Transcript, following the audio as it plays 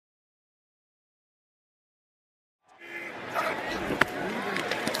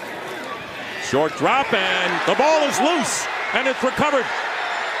Short drop, and the ball is loose, and it's recovered.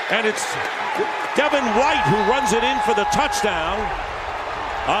 And it's Devin White who runs it in for the touchdown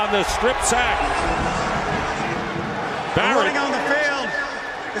on the strip sack. Barrett on the field.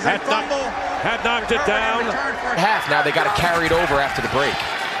 Had knocked it down. Half now, they got to carry it over after the break.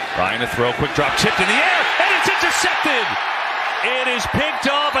 Ryan to throw, quick drop, tipped in the air, and it's intercepted. It is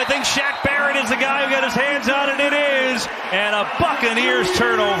picked off. I think Shaq Barrett is the guy who got his hands on it. It is, and a Buccaneers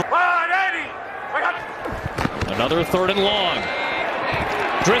turnover. Another 3rd and long.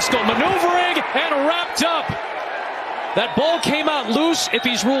 Driscoll maneuvering and wrapped up. That ball came out loose. If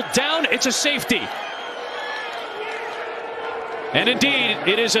he's ruled down, it's a safety. And indeed,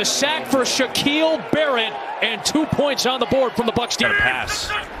 it is a sack for Shaquille Barrett and 2 points on the board from the Bucs team.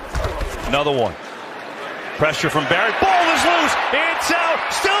 Pass. Another one. Pressure from Barrett. Ball is loose. It's out.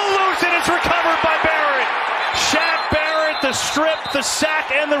 Still loose, and it's recovered by Barrett. Shaq Barrett, the strip, the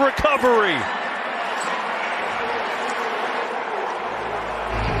sack, and the recovery.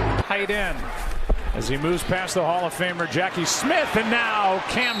 Tight end as he moves past the Hall of Famer Jackie Smith, and now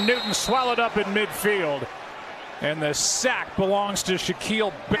Cam Newton swallowed up in midfield. And the sack belongs to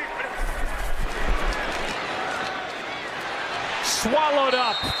Shaquille Barrett. Swallowed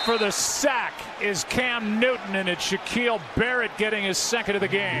up for the sack is Cam Newton, and it's Shaquille Barrett getting his 2nd of the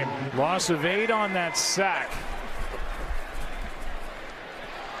game. Loss of 8 on that sack.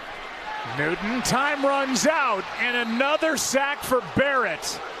 Newton, time runs out, and another sack for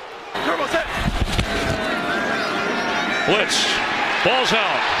Barrett. Blitz. Ball's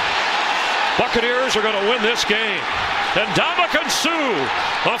out. Buccaneers are going to win this game. And Ndamukong Suh,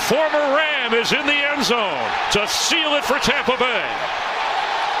 a former Ram, is in the end zone to seal it for Tampa Bay.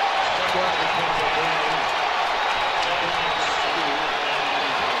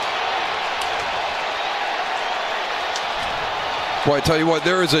 Boy, I tell you what,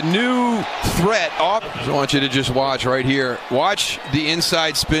 there is a new threat off. I want you to just watch right here. Watch the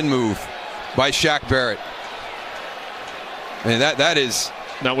inside spin move by Shaq Barrett. And that is...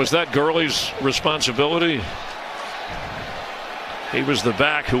 Now, was that Gurley's responsibility? He was the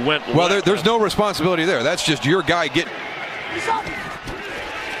back who went well, left. there's no responsibility there. That's just your guy getting...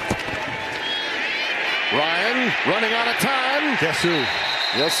 Ryan running out of time. Guess who?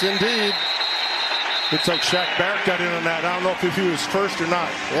 Yes, indeed. Looks like Shaq Barrett got in on that. I don't know if he was first or not.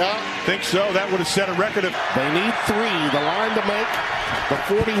 Yeah. Think so. That would have set a record. They need 3. The line to make. The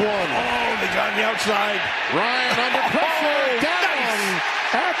 41. Oh, they got on the outside. Ryan under pressure. Down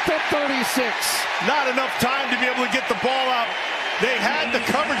at the 36. Not enough time to be able to get the ball out. They had the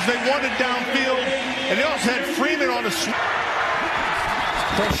coverage they wanted downfield, and they also had Freeman on the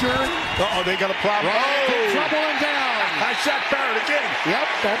pressure. Uh-oh, they got a problem. Ryan trouble and down. High Shaq Barrett again. Yep,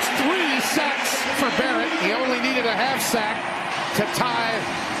 that's 3 sacks for Barrett. He only needed a half sack to tie.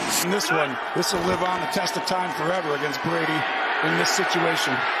 In this one, this will live on the test of time forever against Brady in this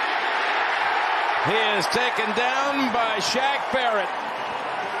situation. He is taken down by Shaq Barrett.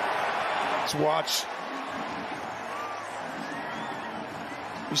 Let's watch.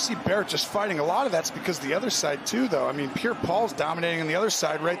 You see Barrett just fighting. A lot of that's because the other side too, though. I mean, Pierre Paul's dominating on the other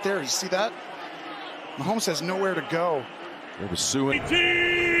side right there. You see that? Mahomes has nowhere to go. They're pursuing.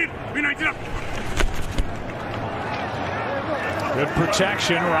 Good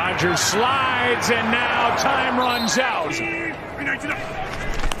protection. Rodgers slides, and now time runs out.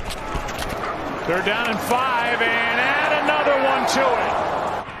 3rd down and 5, and add another one to it.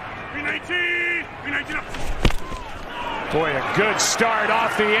 Boy, a good start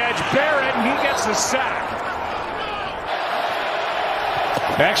off the edge. Barrett, and he gets the sack.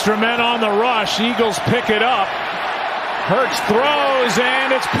 Extra men on the rush. Eagles pick it up. Hurts throws,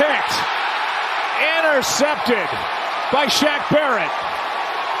 and it's picked. Intercepted by Shaq Barrett.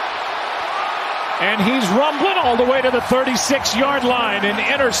 And he's rumbling all the way to the 36-yard line. An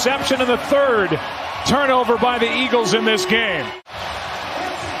interception in the 3rd turnover by the Eagles in this game.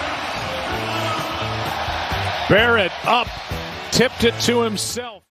 Barrett up, tipped it to himself.